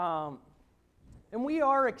And we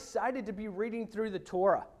are excited to be reading through the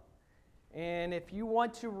Torah. And if you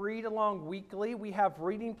want to read along weekly, we have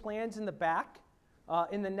reading plans in the back.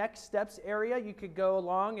 In the next steps area, you could go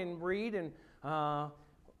along and read and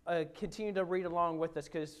continue to read along with us,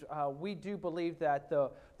 because we do believe that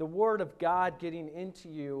the Word of God getting into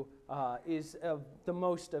you is of the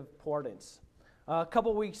most importance. A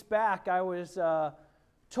couple weeks back, I was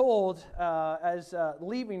told as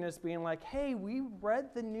leaving us, being like, hey, we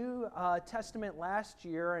read the New Testament last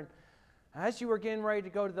year, and as you were getting ready to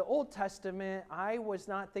go to the Old Testament, I was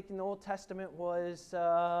not thinking the Old Testament was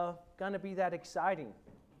going to be that exciting.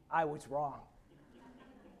 I was wrong.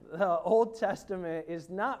 The Old Testament is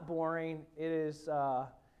not boring. It is,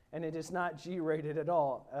 and it is not G-rated at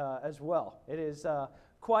all as well. It is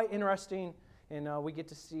quite interesting, and we get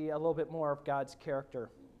to see a little bit more of God's character.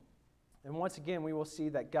 And once again, we will see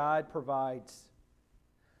that God provides.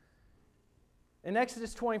 In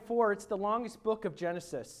Exodus 24, it's the longest book of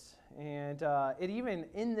Genesis. And it even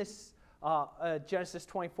in this Genesis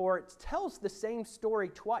 24, it tells the same story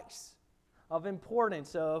twice of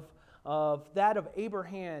importance of that of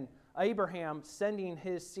Abraham sending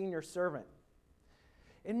his senior servant.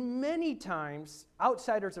 And many times,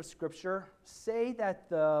 outsiders of Scripture say that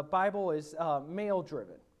the Bible is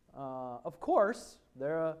male-driven. Of course,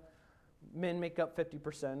 men make up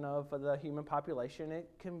 50% of the human population. It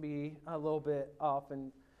can be a little bit off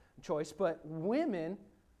in choice, but women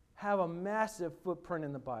have a massive footprint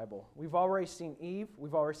in the Bible. We've already seen Eve,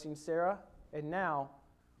 we've already seen Sarah, and now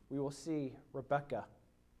we will see Rebekah.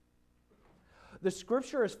 The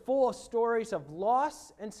Scripture is full of stories of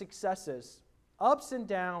loss and successes, ups and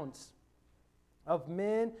downs of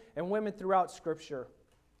men and women throughout Scripture.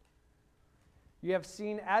 You have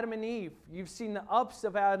seen Adam and Eve. You've seen the ups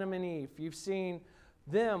of Adam and Eve. You've seen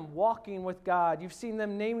them walking with God. You've seen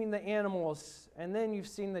them naming the animals. And then you've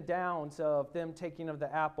seen the downs of them taking of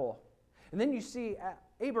the apple. And then you see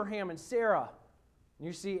Abraham and Sarah.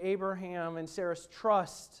 You see Abraham and Sarah's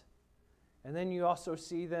trust. And then you also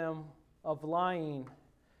see them of lying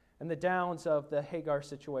and the downs of the Hagar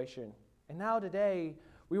situation. And now today,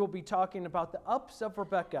 we will be talking about the ups of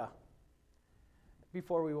Rebekah,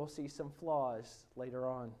 before we will see some flaws later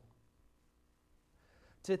on.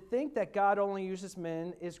 To think that God only uses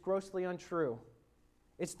men is grossly untrue.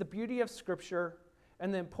 It's the beauty of Scripture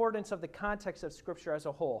and the importance of the context of Scripture as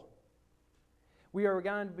a whole. We are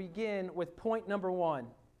going to begin with point number 1,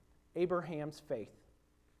 Abraham's faith.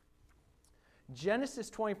 Genesis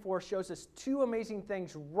 24 shows us two amazing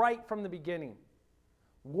things right from the beginning.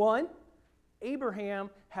 One, Abraham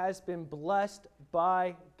has been blessed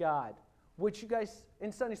by God, which you guys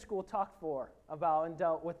in Sunday school talked about and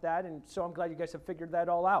dealt with that, and so I'm glad you guys have figured that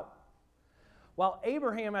all out. While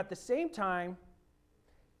Abraham at the same time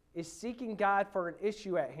is seeking God for an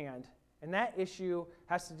issue at hand, and that issue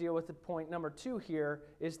has to deal with the point number 2 here,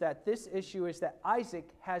 is that this issue is that Isaac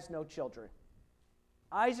has no children.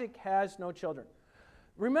 Isaac has no children.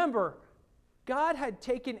 Remember, God had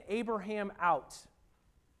taken Abraham out,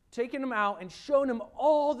 and shown him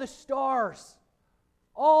all the stars,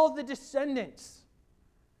 all the descendants.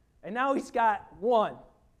 And now he's got one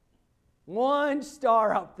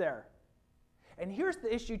star out there. And here's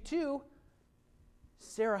the issue too.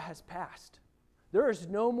 Sarah has passed. There is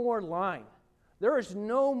no more line. There is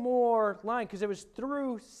no more line, because it was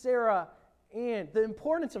through Sarah and the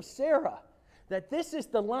importance of Sarah that this is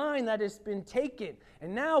the line that has been taken.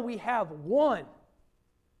 And now we have one.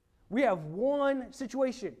 We have one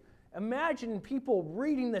situation. Imagine people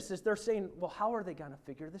reading this as they're saying, well, how are they going to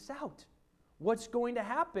figure this out? What's going to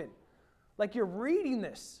happen? Like, you're reading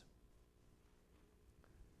this.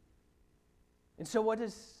 And so what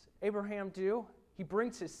does Abraham do? He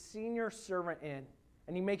brings his senior servant in,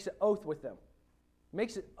 and he makes an oath with them.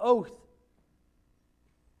 Makes an oath.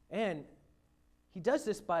 And he does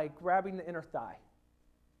this by grabbing the inner thigh.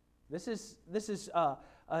 This is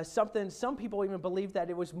something, some people even believe that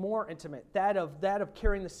it was more intimate, that of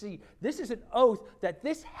carrying the seed. This is an oath that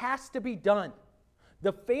this has to be done.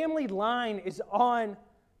 The family line is on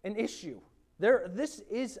an issue. This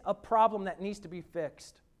is a problem that needs to be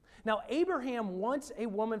fixed. Now, Abraham wants a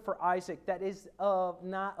woman for Isaac that is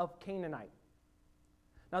not of Canaanite.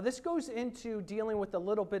 Now, this goes into dealing with a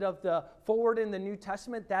little bit of the forward in the New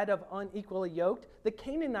Testament, that of unequally yoked. The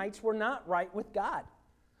Canaanites were not right with God.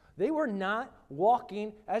 They were not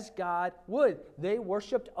walking as God would. They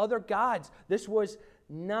worshipped other gods. This was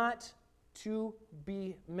not to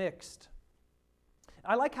be mixed.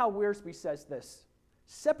 I like how Wiersbe says this.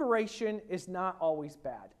 Separation is not always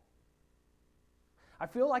bad. I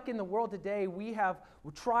feel like in the world today, we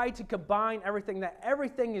tried to combine everything, that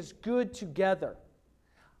everything is good together.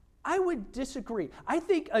 I would disagree. I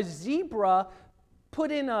think a zebra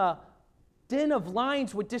put in a den of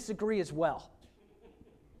lions would disagree as well.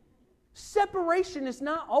 Separation is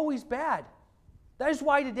not always bad. That is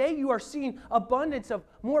why today you are seeing abundance of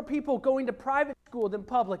more people going to private school than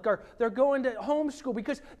public, or they're going to homeschool,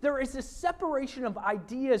 because there is this separation of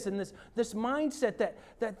ideas and this mindset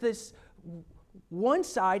that this one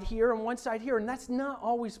side here and one side here, and that's not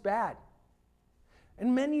always bad.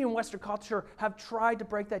 And many in Western culture have tried to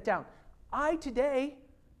break that down. I today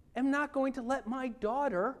am not going to let my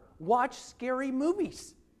daughter watch scary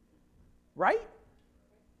movies, right?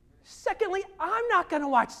 Secondly, I'm not going to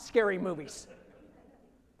watch scary movies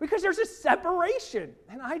because there's a separation,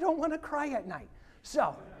 and I don't want to cry at night.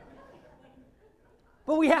 So,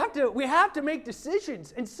 but we have to make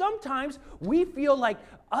decisions, and sometimes we feel like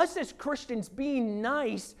us as Christians being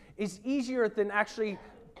nice is easier than actually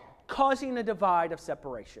causing a divide of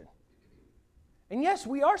separation. And yes,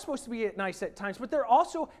 we are supposed to be nice at times, but there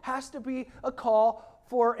also has to be a call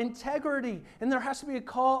for integrity, and there has to be a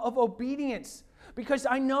call of obedience. Because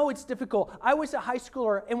I know it's difficult. I was a high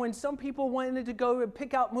schooler, and when some people wanted to go and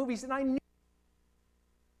pick out movies, and I knew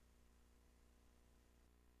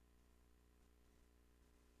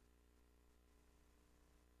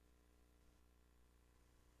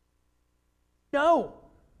no.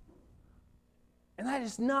 And that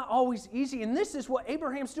is not always easy. And this is what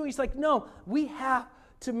Abraham's doing. He's like, no, we have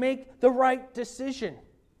to make the right decision.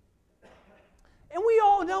 And we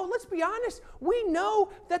all know, let's be honest, we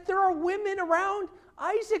know that there are women around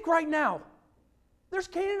Isaac right now. There's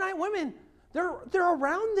Canaanite women. They're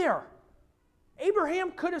around there.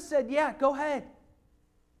 Abraham could have said, yeah, go ahead.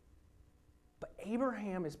 But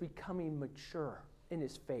Abraham is becoming mature in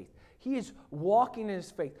his faith. He is walking in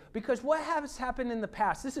his faith. Because what has happened in the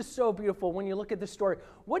past? This is so beautiful when you look at this story.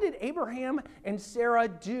 What did Abraham and Sarah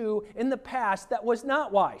do in the past that was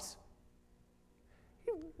not wise?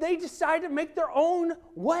 They decided to make their own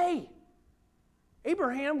way.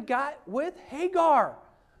 Abraham got with Hagar.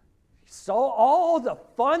 He saw all the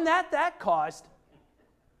fun that caused.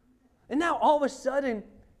 And now all of a sudden,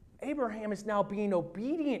 Abraham is now being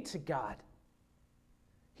obedient to God.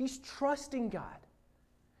 He's trusting God.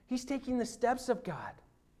 He's taking the steps of God.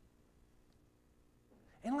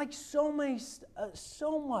 And like so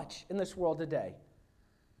much in this world today,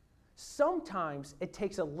 sometimes it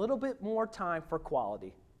takes a little bit more time for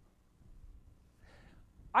quality.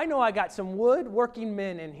 I know I got some woodworking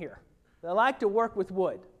men in here that like to work with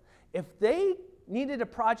wood. If they needed a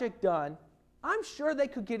project done, I'm sure they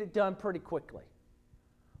could get it done pretty quickly.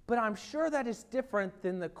 But I'm sure that is different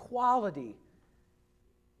than the quality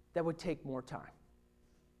that would take more time.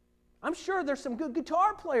 I'm sure there's some good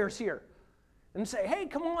guitar players here and say, hey,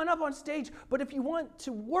 come on up on stage. But if you want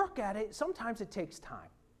to work at it, sometimes it takes time.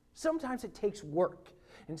 Sometimes it takes work.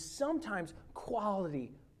 And sometimes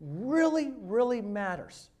quality really, really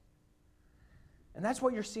matters. And that's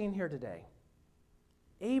what you're seeing here today.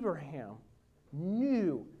 Abraham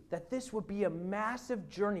knew that this would be a massive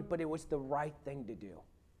journey, but it was the right thing to do.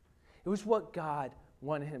 It was what God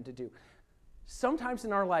wanted him to do. Sometimes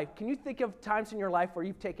in our life, can you think of times in your life where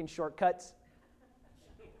you've taken shortcuts?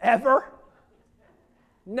 Ever?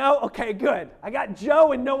 No? Okay, good. I got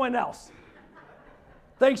Joe and no one else.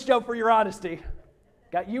 Thanks, Joe, for your honesty.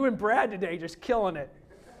 Got you and Brad today just killing it.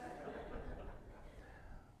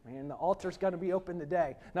 Man, the altar's going to be open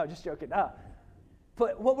today. No, just joking.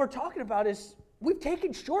 But what we're talking about is we've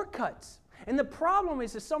taken shortcuts. And the problem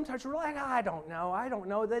is sometimes we're like, I don't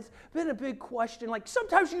know. That's been a big question. Like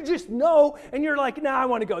sometimes you just know and you're like, I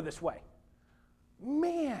want to go this way.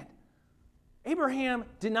 Man, Abraham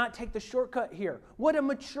did not take the shortcut here. What a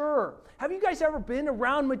mature. Have you guys ever been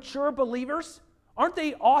around mature believers? Aren't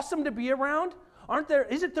they awesome to be around?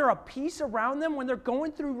 Isn't there a peace around them when they're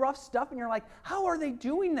going through rough stuff and you're like, how are they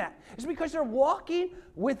doing that? It's because they're walking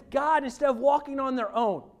with God instead of walking on their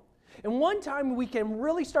own. And one time we can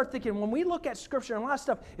really start thinking, when we look at Scripture and a lot of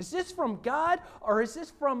stuff, is this from God or is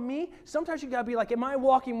this from me? Sometimes you got to be like, am I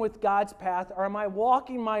walking with God's path or am I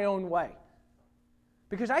walking my own way?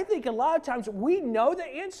 Because I think a lot of times we know the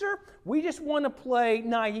answer, we just want to play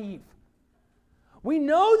naive. We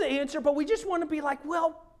know the answer, but we just want to be like,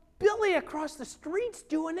 well, Billy across the street's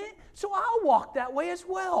doing it, so I'll walk that way as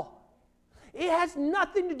well. It has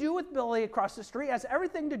nothing to do with Billy across the street. It has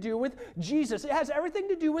everything to do with Jesus. It has everything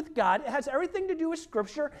to do with God. It has everything to do with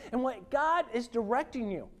Scripture and what God is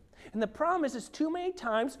directing you. And the problem is too many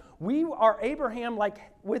times we are Abraham like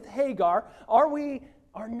with Hagar, we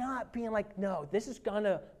are not being like, no, this is going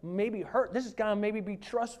to maybe hurt. This is going to maybe be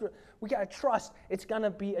trust. We got to trust it's going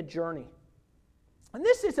to be a journey. And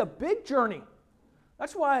this is a big journey.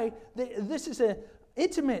 That's why this is an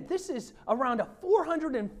intimate. This is around a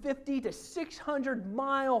 450 to 600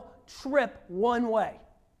 mile trip one way.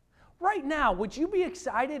 Right now, would you be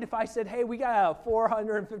excited if I said, hey, we got a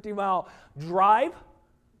 450 mile drive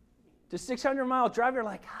to 600 mile drive? You're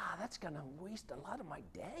like, that's going to waste a lot of my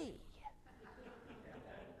day.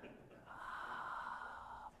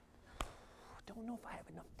 Don't know if I have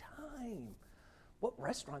enough time. What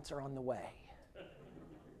restaurants are on the way?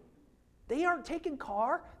 They aren't taking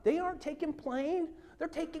car. They aren't taking plane. They're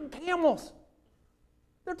taking camels.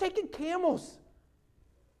 They're taking camels.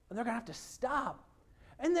 And they're going to have to stop.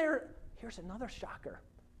 And here's another shocker.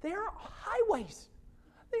 They are highways.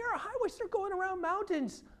 They are highways. They're going around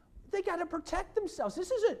mountains. They got to protect themselves.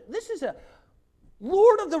 This is a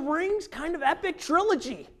Lord of the Rings kind of epic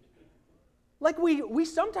trilogy. Like we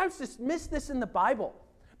sometimes dismiss this in the Bible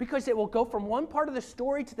because it will go from one part of the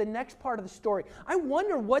story to the next part of the story. I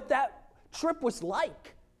wonder what that trip was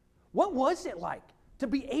like. What was it like to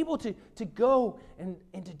be able to go and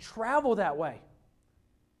to travel that way?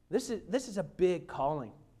 This is a big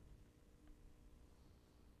calling.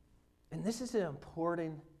 And this is an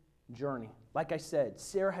important journey. Like I said,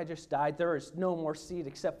 Sarah had just died. There is no more seed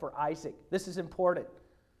except for Isaac. This is important.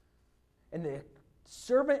 And the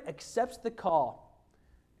servant accepts the call.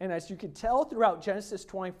 And as you can tell throughout Genesis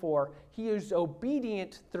 24, he is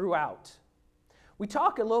obedient throughout. We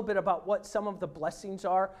talk a little bit about what some of the blessings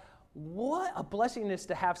are. What a blessing it is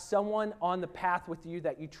to have someone on the path with you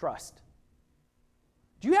that you trust.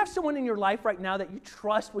 Do you have someone in your life right now that you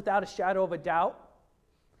trust without a shadow of a doubt?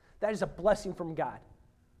 That is a blessing from God.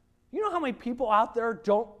 You know how many people out there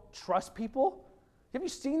don't trust people? Have you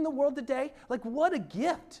seen the world today? Like, what a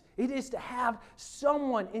gift it is to have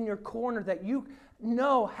someone in your corner that you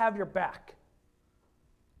know have your back.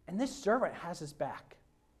 And this servant has his back.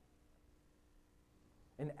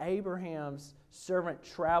 And Abraham's servant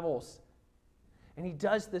travels, and he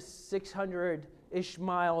does this 600-ish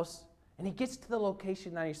miles, and he gets to the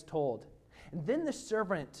location that he's told. And then the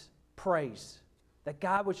servant prays that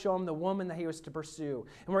God would show him the woman that he was to pursue.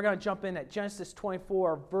 And we're going to jump in at Genesis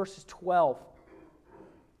 24, verses 12.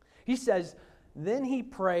 He says, then he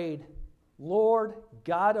prayed, Lord,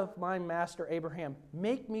 God of my master Abraham,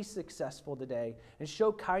 make me successful today and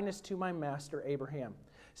show kindness to my master Abraham.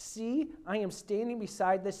 See, I am standing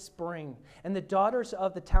beside this spring, and the daughters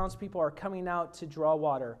of the townspeople are coming out to draw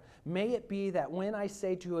water. May it be that when I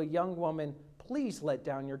say to a young woman, please let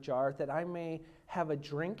down your jar, that I may have a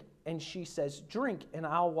drink, and she says, drink, and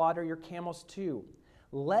I'll water your camels too.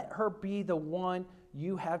 Let her be the one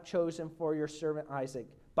you have chosen for your servant Isaac.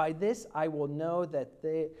 By this I will know that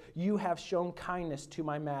you have shown kindness to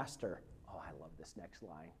my master. Oh, I love this next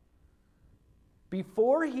line.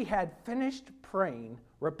 Before he had finished praying,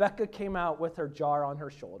 Rebekah came out with her jar on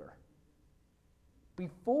her shoulder.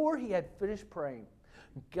 Before he had finished praying,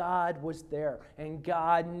 God was there and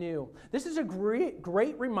God knew. This is a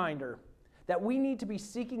great reminder that we need to be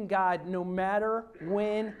seeking God no matter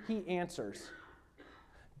when he answers.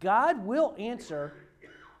 God will answer.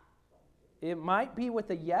 It might be with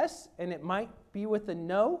a yes and it might be with a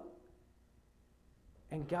no.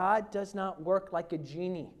 And God does not work like a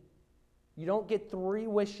genie. You don't get 3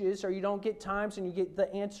 wishes, or you don't get times and you get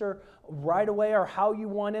the answer right away, or how you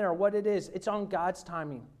want it, or what it is. It's on God's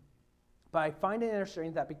timing. But I find it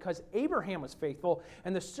interesting that because Abraham was faithful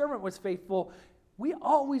and the servant was faithful, we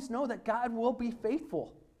always know that God will be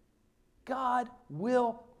faithful. God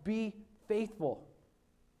will be faithful.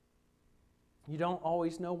 You don't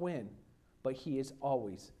always know when, but he is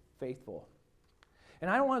always faithful. And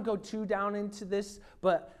I don't want to go too down into this,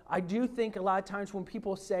 but I do think a lot of times when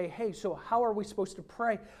people say, hey, so how are we supposed to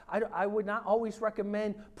pray? I would not always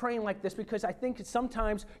recommend praying like this, because I think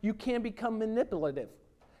sometimes you can become manipulative.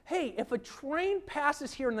 Hey, if a train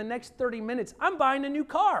passes here in the next 30 minutes, I'm buying a new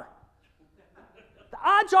car. The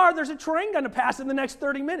odds are there's a train going to pass in the next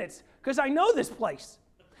 30 minutes because I know this place.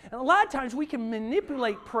 And a lot of times we can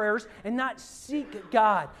manipulate prayers and not seek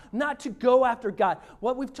God, not to go after God.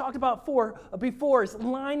 What we've talked about before is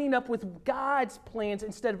lining up with God's plans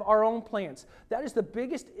instead of our own plans. That is the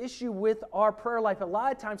biggest issue with our prayer life. A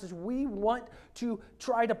lot of times is we want to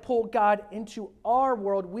try to pull God into our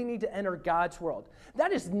world. We need to enter God's world.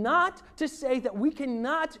 That is not to say that we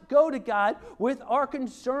cannot go to God with our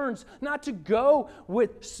concerns, not to go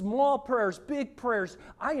with small prayers, big prayers.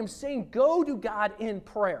 I am saying go to God in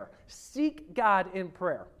prayer. Seek God in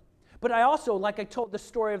prayer. But I also, like I told the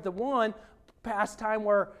story of the one past time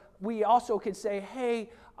where we also could say, hey,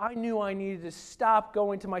 I knew I needed to stop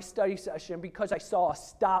going to my study session because I saw a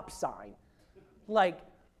stop sign. Like,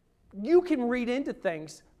 you can read into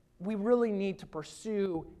things. We really need to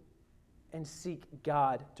pursue and seek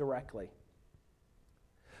God directly.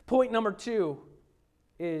 Point number 2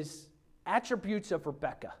 is attributes of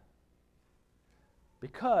Rebekah.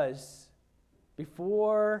 Because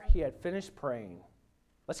before he had finished praying,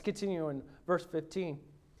 let's continue in verse 15.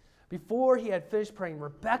 Before he had finished praying,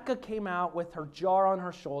 Rebekah came out with her jar on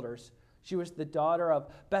her shoulders. She was the daughter of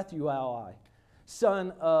Bethuel,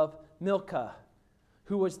 son of Milcah,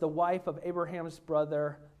 who was the wife of Abraham's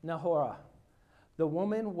brother Nahor. The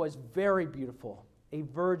woman was very beautiful, a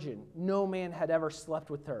virgin. No man had ever slept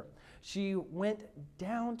with her. She went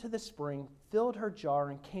down to the spring, filled her jar,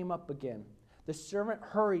 and came up again. The servant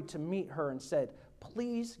hurried to meet her and said,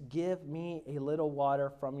 "Please give me a little water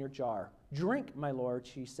from your jar." "Drink, my lord,"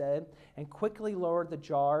 she said, and quickly lowered the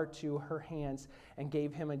jar to her hands and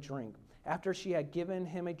gave him a drink. After she had given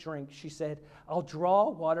him a drink, she said, "I'll draw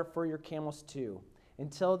water for your camels too,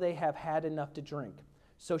 until they have had enough to drink."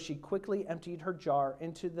 So she quickly emptied her jar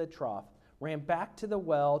into the trough, ran back to the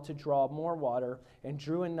well to draw more water, and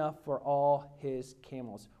drew enough for all his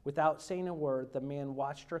camels. Without saying a word, the man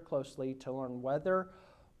watched her closely to learn whether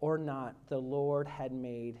or not the Lord had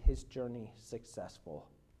made his journey successful.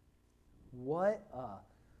 What a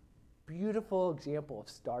beautiful example of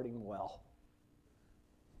starting well.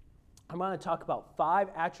 I'm going to talk about 5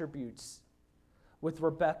 attributes with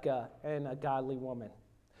Rebekah and a godly woman.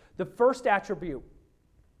 The first attribute,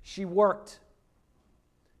 she worked.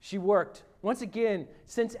 She worked. Once again,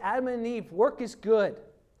 since Adam and Eve, work is good.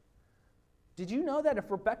 Did you know that if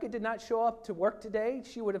Rebekah did not show up to work today,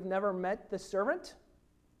 she would have never met the servant?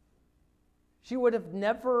 She would have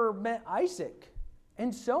never met Isaac,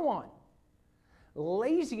 and so on.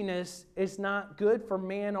 Laziness is not good for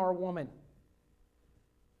man or woman.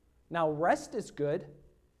 Now, rest is good,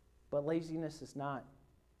 but laziness is not.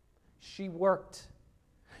 She worked.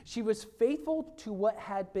 She was faithful to what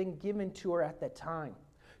had been given to her at that time.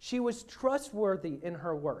 She was trustworthy in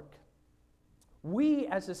her work. We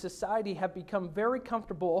as a society have become very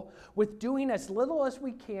comfortable with doing as little as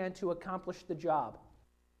we can to accomplish the job.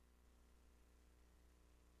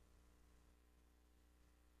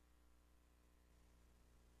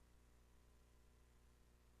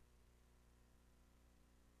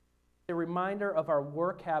 A reminder of our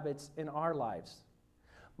work habits in our lives.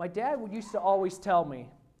 My dad used to always tell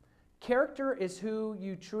me, character is who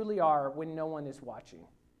you truly are when no one is watching.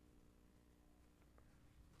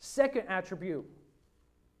 Second attribute,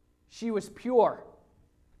 she was pure.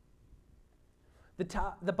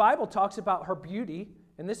 The Bible talks about her beauty,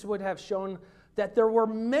 and this would have shown that there were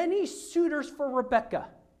many suitors for Rebekah.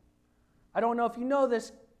 I don't know if you know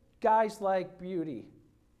this, guys like beauty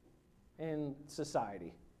in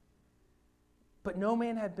society. But no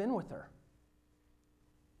man had been with her.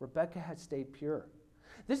 Rebekah had stayed pure.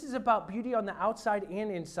 This is about beauty on the outside and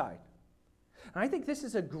inside. And I think this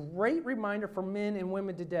is a great reminder for men and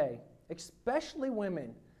women today, especially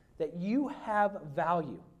women, that you have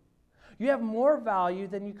value. You have more value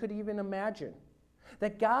than you could even imagine.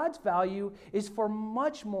 That God's value is for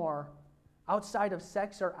much more outside of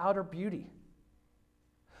sex or outer beauty.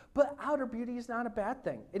 But outer beauty is not a bad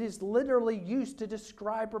thing. It is literally used to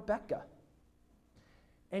describe Rebekah.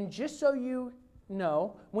 And just so you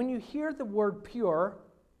know, when you hear the word pure,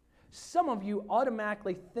 some of you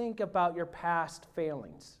automatically think about your past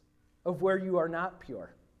failings of where you are not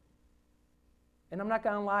pure. And I'm not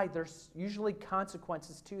going to lie, there's usually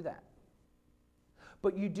consequences to that.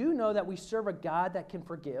 But you do know that we serve a God that can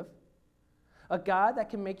forgive, a God that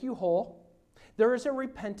can make you whole. There is a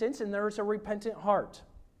repentance and there is a repentant heart.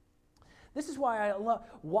 This is why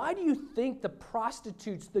why do you think the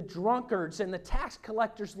prostitutes, the drunkards, and the tax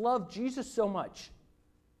collectors love Jesus so much?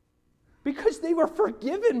 Because they were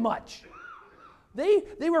forgiven much.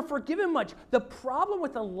 They were forgiven much. The problem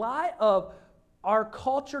with a lot of our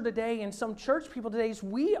culture today and some church people today is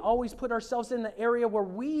we always put ourselves in the area where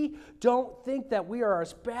we don't think that we are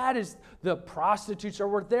as bad as the prostitutes or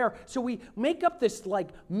we're there. So we make up this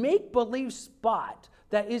make-believe spot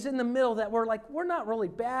that is in the middle that we're not really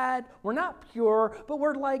bad, we're not pure, but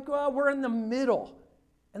we're in the middle.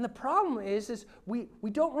 And the problem is we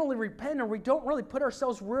don't really repent or we don't really put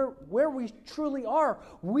ourselves where we truly are.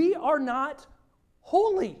 We are not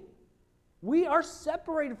holy. We are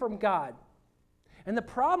separated from God. And the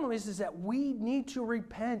problem is that we need to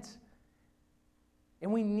repent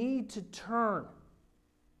and we need to turn.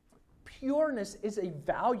 Pureness is a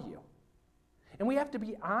value. And we have to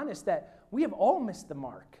be honest that we have all missed the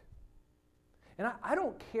mark. And I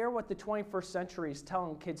don't care what the 21st century is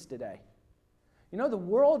telling kids today. You know, the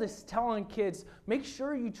world is telling kids, make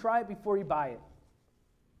sure you try it before you buy it.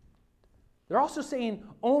 They're also saying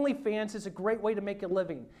OnlyFans is a great way to make a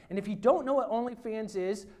living. And if you don't know what OnlyFans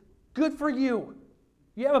is, good for you.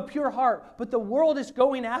 You have a pure heart, but the world is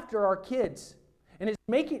going after our kids. And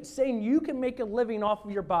it's saying you can make a living off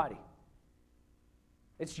of your body.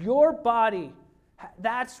 It's your body.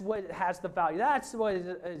 That's what has the value. That's what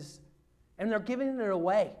it is. And they're giving it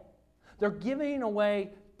away. They're giving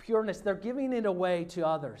away pureness. They're giving it away to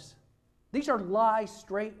others. These are lies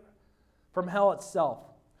straight from hell itself.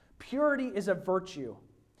 Purity is a virtue.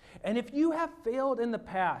 And if you have failed in the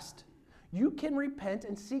past, you can repent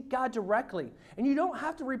and seek God directly. And you don't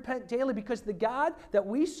have to repent daily because the God that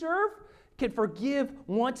we serve can forgive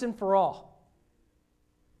once and for all.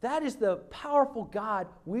 That is the powerful God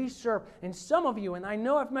we serve. And some of you, and I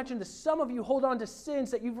know I've mentioned this, some of you hold on to sins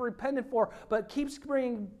that you've repented for, but keeps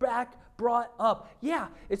being brought up. Yeah,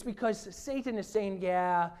 it's because Satan is saying,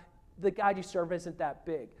 yeah, the God you serve isn't that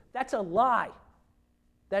big. That's a lie.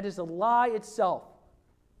 That is a lie itself.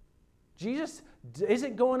 Jesus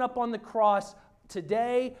isn't going up on the cross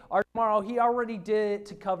today or tomorrow. He already did it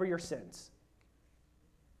to cover your sins.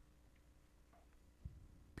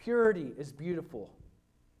 Purity is beautiful.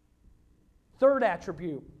 Third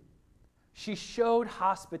attribute, she showed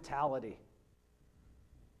hospitality.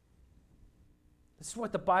 This is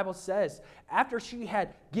what the Bible says. After she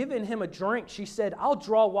had given him a drink, she said, I'll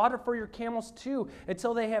draw water for your camels too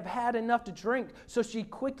until they have had enough to drink. So she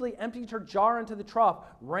quickly emptied her jar into the trough,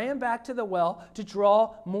 ran back to the well to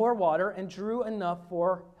draw more water, and drew enough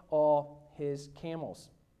for all his camels.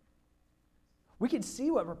 We can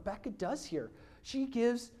see what Rebekah does here. She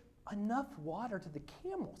gives enough water to the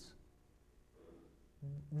camels.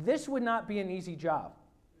 This would not be an easy job.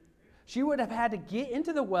 She would have had to get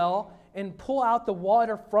into the well and pull out the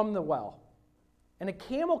water from the well. And a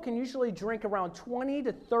camel can usually drink around 20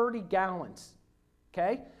 to 30 gallons.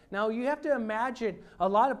 Okay? Now you have to imagine, a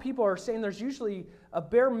lot of people are saying there's usually a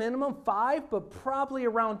bare minimum 5, but probably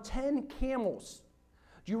around 10 camels.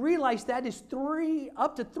 Do you realize that is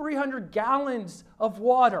up to 300 gallons of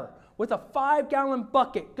water with a 5-gallon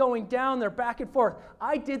bucket going down there back and forth?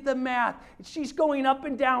 I did the math. She's going up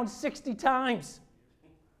and down 60 times.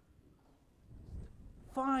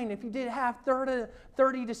 Fine, if you did half,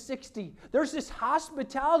 30 to 60. There's this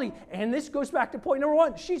hospitality, and this goes back to point number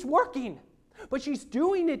 1. She's working, but she's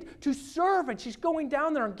doing it to serve, and she's going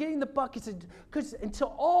down there and getting the buckets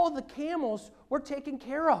until all the camels were taken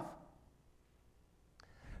care of.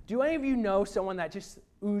 Do any of you know someone that just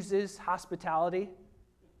oozes hospitality?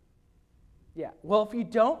 Yeah. Well, if you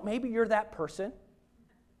don't, maybe you're that person.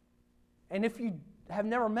 And if you have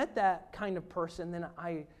never met that kind of person, then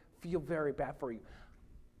I feel very bad for you.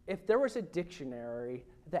 If there was a dictionary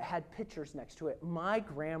that had pictures next to it, my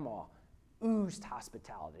grandma oozed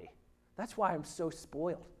hospitality. That's why I'm so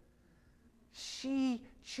spoiled. She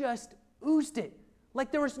just oozed it.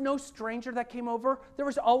 Like there was no stranger that came over. There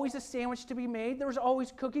was always a sandwich to be made. There was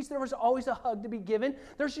always cookies. There was always a hug to be given.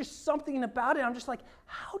 There's just something about it. I'm just like,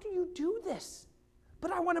 how do you do this?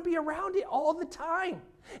 But I want to be around it all the time.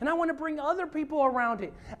 And I want to bring other people around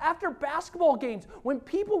it. After basketball games, when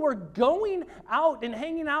people were going out and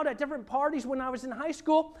hanging out at different parties when I was in high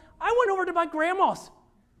school, I went over to my grandma's.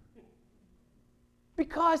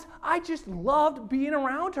 Because I just loved being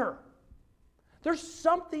around her. There's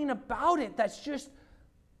something about it that's just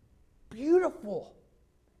beautiful.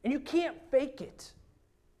 And you can't fake it.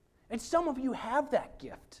 And some of you have that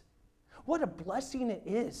gift. What a blessing it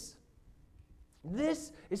is.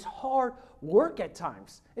 This is hard work at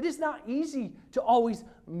times. It is not easy to always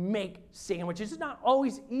make sandwiches. It's not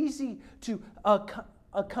always easy to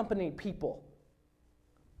accompany people.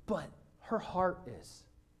 But her heart is.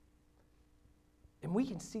 And we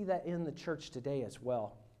can see that in the church today as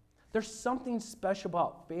well. There's something special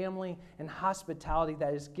about family and hospitality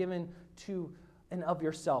that is given to and of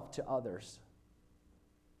yourself to others.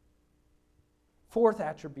 Fourth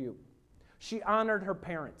attribute, she honored her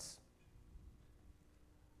parents.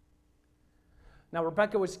 Now,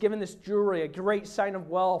 Rebekah was given this jewelry, a great sign of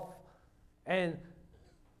wealth, and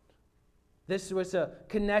this was a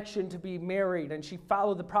connection to be married, and she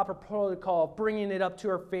followed the proper protocol of bringing it up to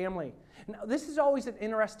her family. Now, this is always an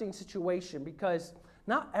interesting situation because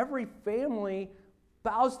not every family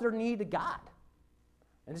bows their knee to God.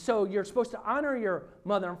 And so you're supposed to honor your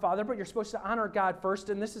mother and father, but you're supposed to honor God first,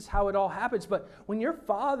 and this is how it all happens. But when your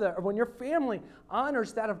family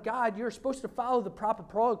honors that of God, you're supposed to follow the proper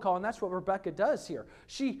protocol, and that's what Rebekah does here.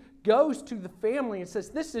 She goes to the family and says,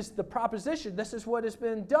 this is the proposition, this is what has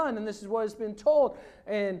been done, and this is what has been told,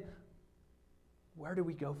 and where do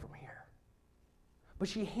we go from here? But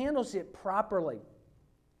she handles it properly.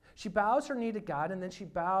 She bows her knee to God, and then she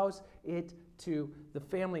bows it to the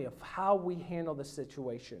family of how we handle the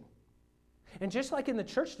situation. And just like in the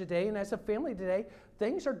church today and as a family today,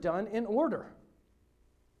 things are done in order.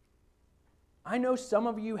 I know some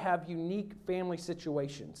of you have unique family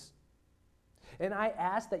situations. And I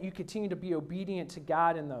ask that you continue to be obedient to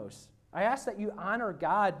God in those. I ask that you honor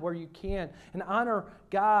God where you can and honor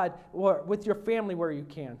God with your family where you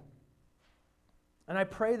can. And I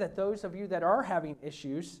pray that those of you that are having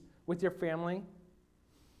issues with your family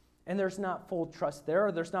and there's not full trust there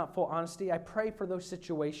or there's not full honesty, I pray for those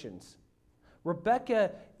situations.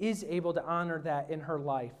 Rebekah is able to honor that in her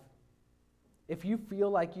life. If you feel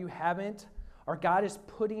like you haven't, or God is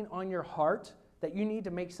putting on your heart that you need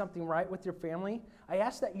to make something right with your family, I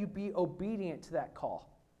ask that you be obedient to that call.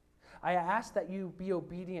 I ask that you be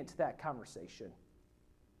obedient to that conversation.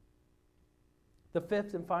 The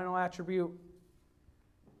fifth and final attribute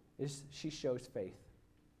is she shows faith.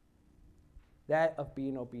 That of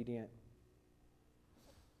being obedient.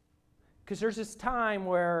 Because there's this time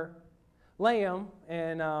where Liam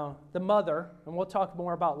and the mother, and we'll talk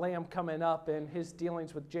more about Liam coming up and his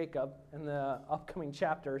dealings with Jacob in the upcoming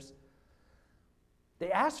chapters,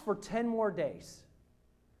 they asked for 10 more days.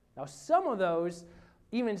 Now, some of those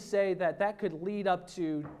even say that that could lead up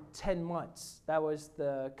to 10 months. That was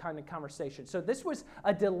the kind of conversation. So this was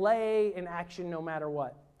a delay in action no matter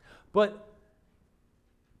what. But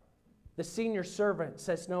the senior servant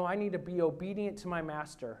says, no, I need to be obedient to my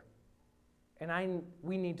master, and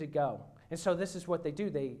we need to go. And so this is what they do.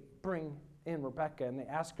 They bring in Rebekah, and they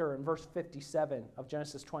ask her in verse 57 of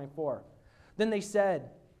Genesis 24. Then they said,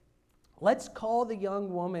 let's call the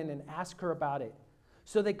young woman and ask her about it.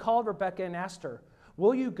 So they called Rebekah and asked her,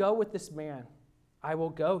 will you go with this man? I will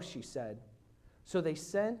go, she said. So they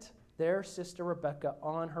sent their sister Rebekah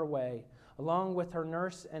on her way, along with her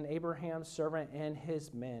nurse and Abraham's servant and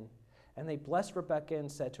his men. And they blessed Rebekah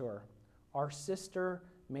and said to her, our sister,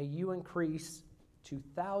 may you increase to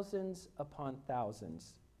thousands upon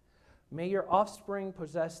thousands. May your offspring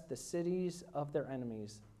possess the cities of their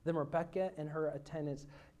enemies. Then Rebekah and her attendants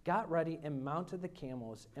got ready and mounted the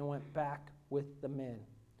camels and went back with the men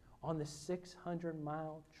on the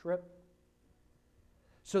 600-mile trip.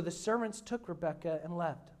 So the servants took Rebekah and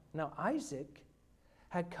left. Now Isaac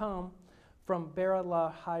had come from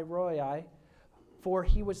Beer-lahai-roi, for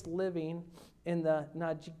he was living in the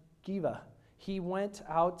Negev. He went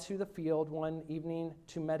out to the field one evening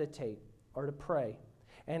to meditate or to pray.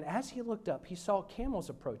 And as he looked up, he saw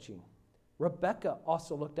camels approaching. Rebekah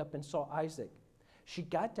also looked up and saw Isaac. She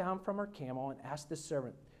got down from her camel and asked the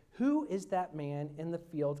servant, who is that man in the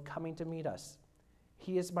field coming to meet us?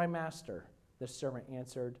 He is my master, the servant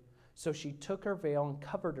answered. So she took her veil and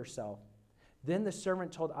covered herself. Then the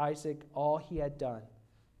servant told Isaac all he had done.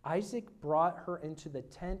 Isaac brought her into the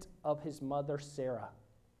tent of his mother Sarah,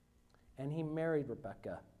 and he married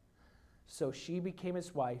Rebekah. So she became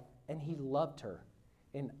his wife, and he loved her.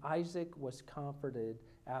 And Isaac was comforted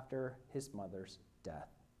after his mother's death.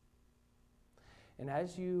 And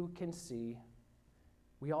as you can see,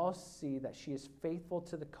 we all see that she is faithful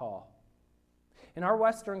to the call. In our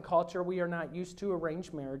Western culture, we are not used to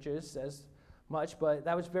arranged marriages as much, but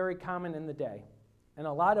that was very common in the day. And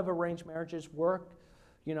a lot of arranged marriages work,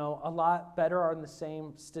 a lot better on the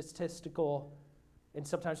same statistical and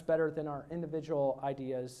sometimes better than our individual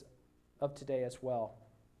ideas of today as well.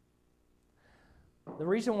 The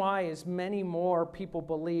reason why is many more people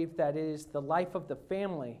believe that it is the life of the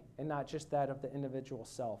family and not just that of the individual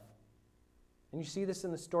self. And you see this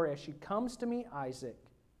in the story. As she comes to meet Isaac,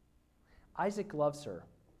 Isaac loves her.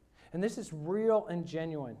 And this is real and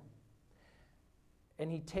genuine. And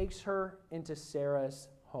he takes her into Sarah's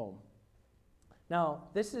home. Now,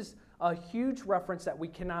 this is a huge reference that we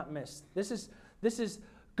cannot miss. This is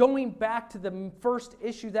going back to the first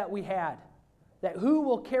issue that we had, that who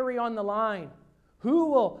will carry on the line? Who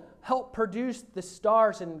will help produce the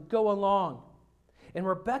stars and go along? And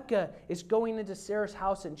Rebekah is going into Sarah's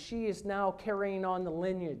house, and she is now carrying on the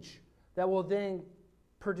lineage that will then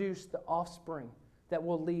produce the offspring that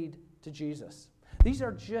will lead to Jesus. These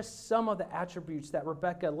are just some of the attributes that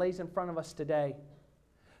Rebekah lays in front of us today.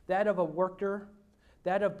 That of a worker,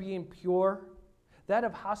 that of being pure, that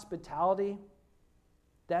of hospitality,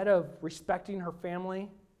 that of respecting her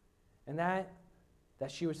family, and that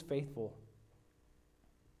she was faithful.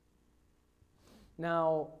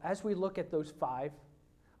 Now, as we look at those five,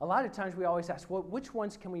 a lot of times we always ask, well, which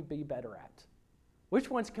ones can we be better at? Which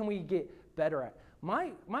ones can we get better at?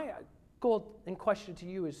 My goal and question to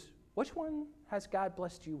you is, which one has God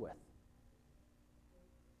blessed you with?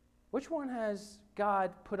 Which one has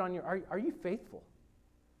God put on your... Are you faithful?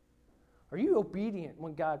 Are you obedient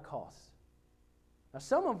when God calls? Now,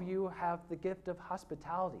 some of you have the gift of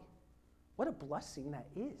hospitality. What a blessing that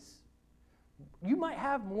is. You might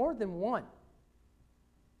have more than one.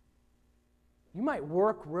 You might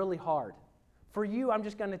work really hard, For you, I'm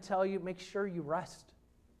just going to tell you, make sure you rest.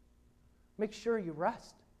 Make sure you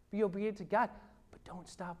rest. Be obedient to God, but don't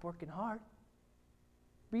stop working hard.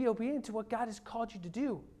 Be obedient to what God has called you to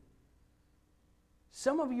do.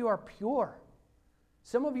 Some of you are pure.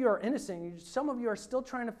 Some of you are innocent. Some of you are still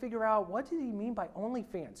trying to figure out, what did he mean by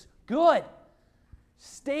OnlyFans? Good.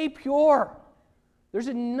 Stay pure. There's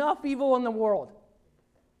enough evil in the world.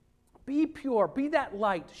 Be pure. Be that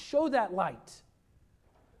light. Show that light.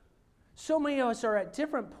 So many of us are at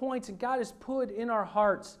different points, and God has put in our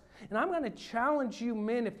hearts. And I'm going to challenge you,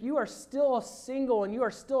 men, if you are still single and you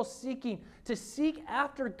are still seeking, to seek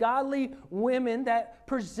after godly women that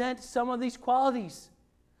present some of these qualities.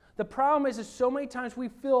 The problem is so many times we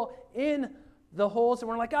fill in the holes and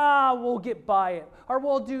we're like, we'll get by it, or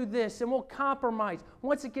we'll do this, and we'll compromise.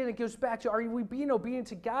 Once again, it goes back to, are we being obedient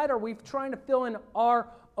to God, or are we trying to fill in our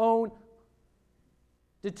own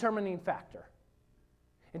determining factor?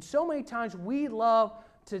 And so many times we love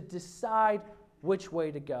to decide which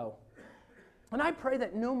way to go. And I pray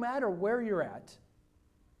that no matter where you're at,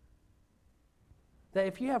 that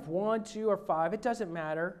if you have 1, 2, or 5, it doesn't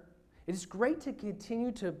matter. It is great to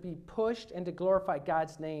continue to be pushed and to glorify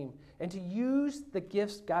God's name and to use the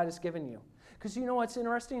gifts God has given you. Because you know what's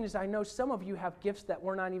interesting is I know some of you have gifts that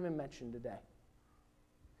were not even mentioned today.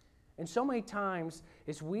 And so many times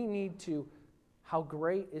is we need to, how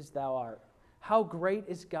great is thou art? How great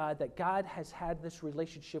is God that God has had this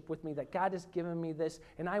relationship with me, that God has given me this,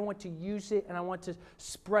 and I want to use it and I want to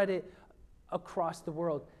spread it across the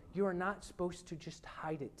world. You are not supposed to just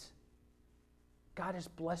hide it. God has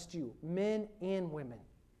blessed you, men and women.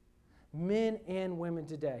 Men and women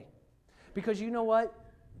today. Because you know what?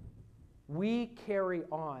 We carry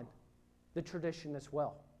on the tradition as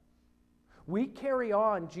well. We carry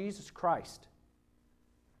on Jesus Christ.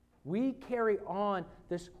 We carry on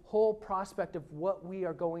this whole prospect of what we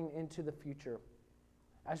are going into the future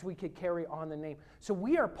as we could carry on the name. So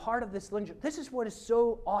we are part of this lineage. This is what is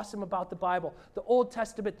so awesome about the Bible, the Old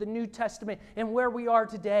Testament, the New Testament, and where we are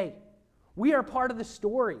today. We are part of the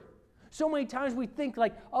story. So many times we think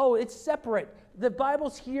like, oh, it's separate. The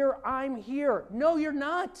Bible's here, I'm here. No, you're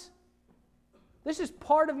not. This is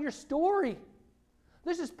part of your story.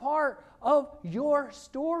 This is part of your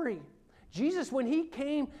story. Jesus, when he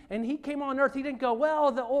came on earth, he didn't go,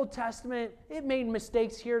 well, the Old Testament, it made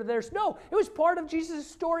mistakes here, there's. No, it was part of Jesus'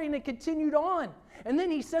 story, and it continued on. And then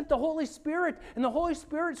he sent the Holy Spirit, and the Holy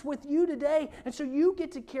Spirit's with you today, and so you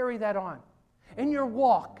get to carry that on in your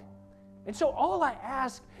walk. And so all I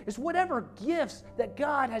ask is whatever gifts that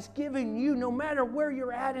God has given you, no matter where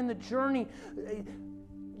you're at in the journey,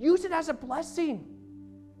 use it as a blessing.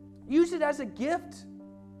 Use it as a gift.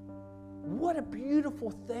 What a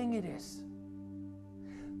beautiful thing it is.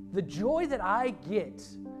 The joy that I get,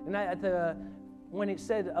 and when it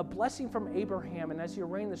said a blessing from Abraham, and as you're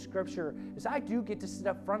reading the scripture, is I do get to sit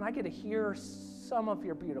up front. I get to hear some of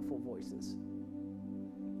your beautiful voices.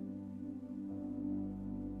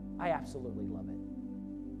 I absolutely love it.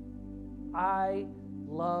 I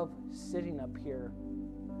love sitting up here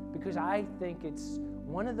because I think it's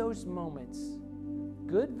one of those moments,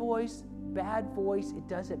 good voice, bad voice, it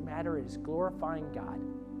doesn't matter. It is glorifying God.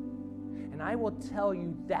 And I will tell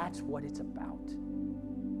you that's what it's about.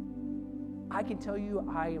 I can tell you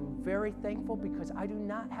I am very thankful because I do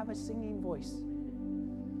not have a singing voice.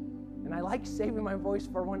 And I like saving my voice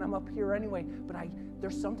for when I'm up here anyway, but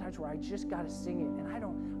there's sometimes where I just got to sing it, and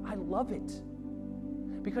I love it.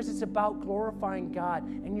 Because it's about glorifying God,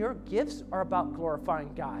 and your gifts are about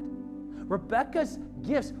glorifying God. Rebekah's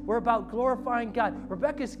gifts were about glorifying God.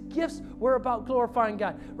 Rebekah's gifts were about glorifying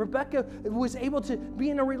God. Rebekah was able to be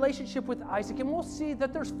in a relationship with Isaac, and we'll see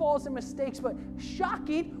that there's flaws and mistakes, but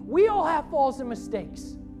shocking, we all have flaws and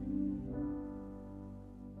mistakes.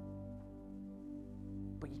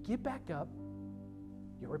 But you get back up,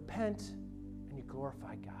 you repent, and you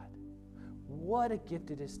glorify God. What a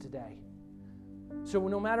gift it is today. So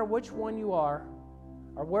no matter which one you are,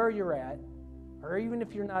 or where you're at, or even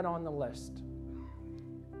if you're not on the list,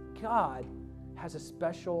 God has a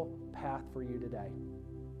special path for you today.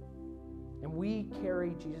 And we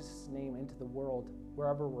carry Jesus' name into the world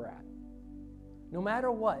wherever we're at. No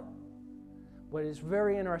matter what is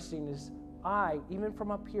very interesting is I, even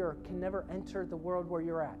from up here, can never enter the world where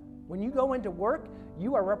you're at. When you go into work,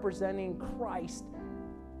 you are representing Christ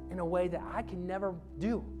in a way that I can never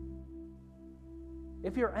do.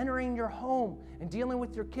 If you're entering your home and dealing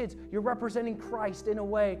with your kids, you're representing Christ in a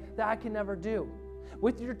way that I can never do.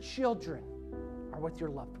 With your children or with your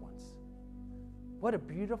loved ones. What a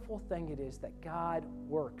beautiful thing it is that God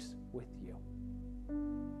works with you.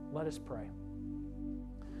 Let us pray.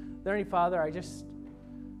 Heavenly Father, I just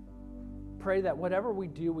pray that whatever we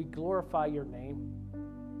do, we glorify your name.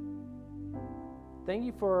 Thank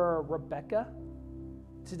you for Rebekah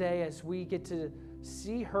today as we get to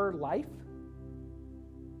see her life,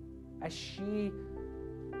 as she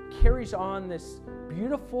carries on this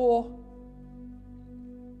beautiful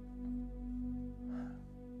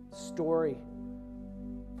story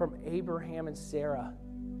from Abraham and Sarah.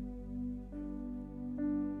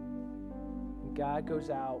 And God goes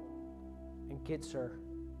out and gets her,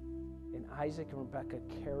 and Isaac and Rebekah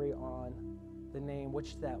carry on the name,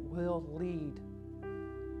 which that will lead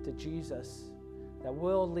to Jesus, that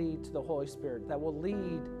will lead to the Holy Spirit, that will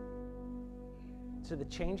lead to the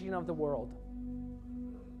changing of the world.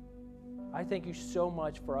 I thank you so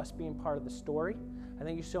much for us being part of the story. I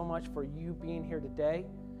thank you so much for you being here today.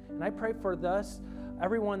 And I pray for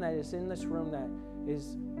everyone that is in this room that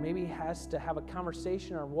is maybe has to have a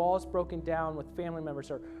conversation, or walls broken down with family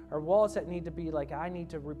members, or walls that need to be like, I need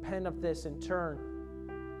to repent of this and turn,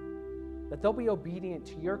 that they'll be obedient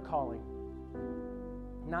to your calling,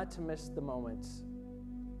 not to miss the moments.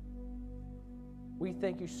 We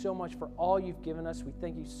thank you so much for all you've given us. We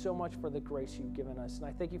thank you so much for the grace you've given us. And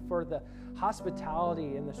I thank you for the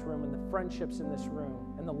hospitality in this room, and the friendships in this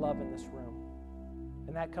room, and the love in this room.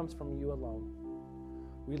 And that comes from you alone.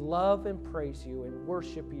 We love and praise you and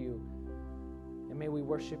worship you. And may we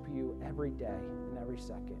worship you every day and every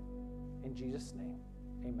second. In Jesus' name,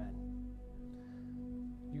 amen.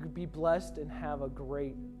 You could be blessed and have a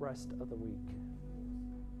great rest of the week.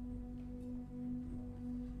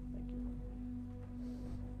 Thank you.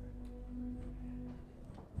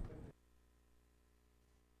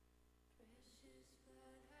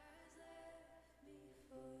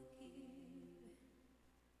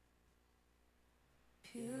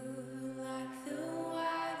 Pure like the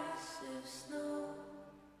whitest of snow,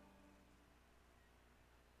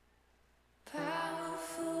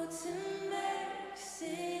 powerful to make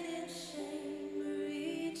sin and shame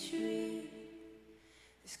retreat.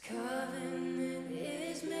 This